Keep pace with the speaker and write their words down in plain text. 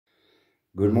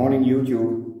Good morning,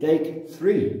 YouTube. Take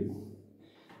 3.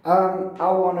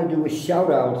 I want to do a shout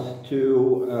out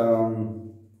to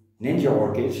Ninja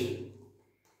Orchids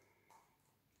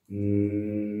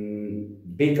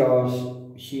because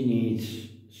she needs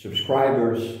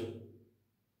subscribers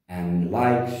and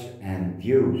likes and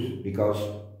views because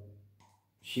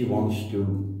she wants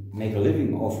to make a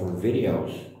living off her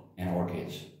videos and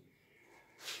orchids.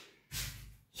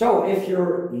 So if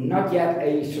you're not yet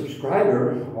a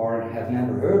subscriber or have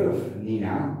never heard of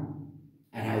Nina,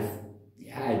 and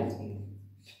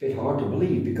it's a bit hard to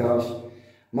believe because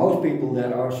most people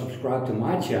that are subscribed to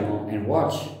my channel and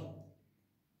watch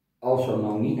also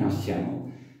know Nina's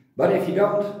channel. But if you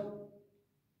don't,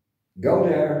 go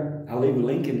there, I'll leave a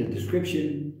link in the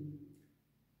description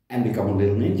and become a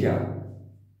little ninja,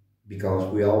 because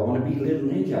we all want to be little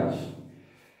ninjas.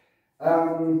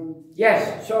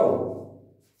 Yes, so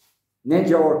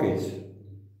Ninja Orchids,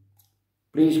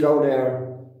 please go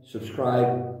there,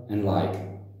 subscribe and like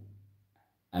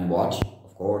and watch.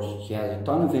 Of course, she has a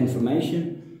ton of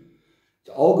information,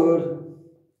 it's all good.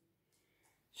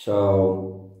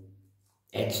 So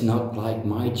it's not like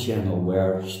my channel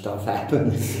where stuff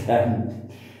happens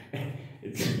and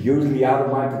it's usually out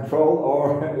of my control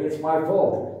or it's my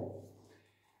fault.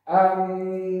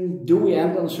 Do we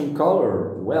end on some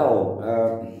color?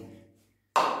 Well,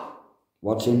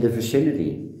 what's in the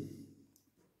vicinity?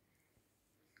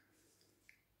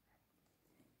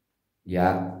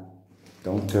 Yeah,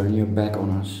 don't turn your back on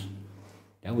us.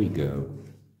 There we go.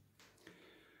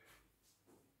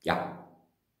 Yeah,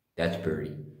 that's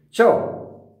pretty.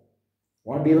 So,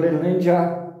 want to be a little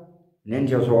ninja?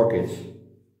 Ninja's Orchids.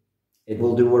 It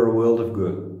will do her a world of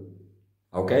good.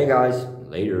 Okay guys,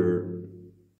 later.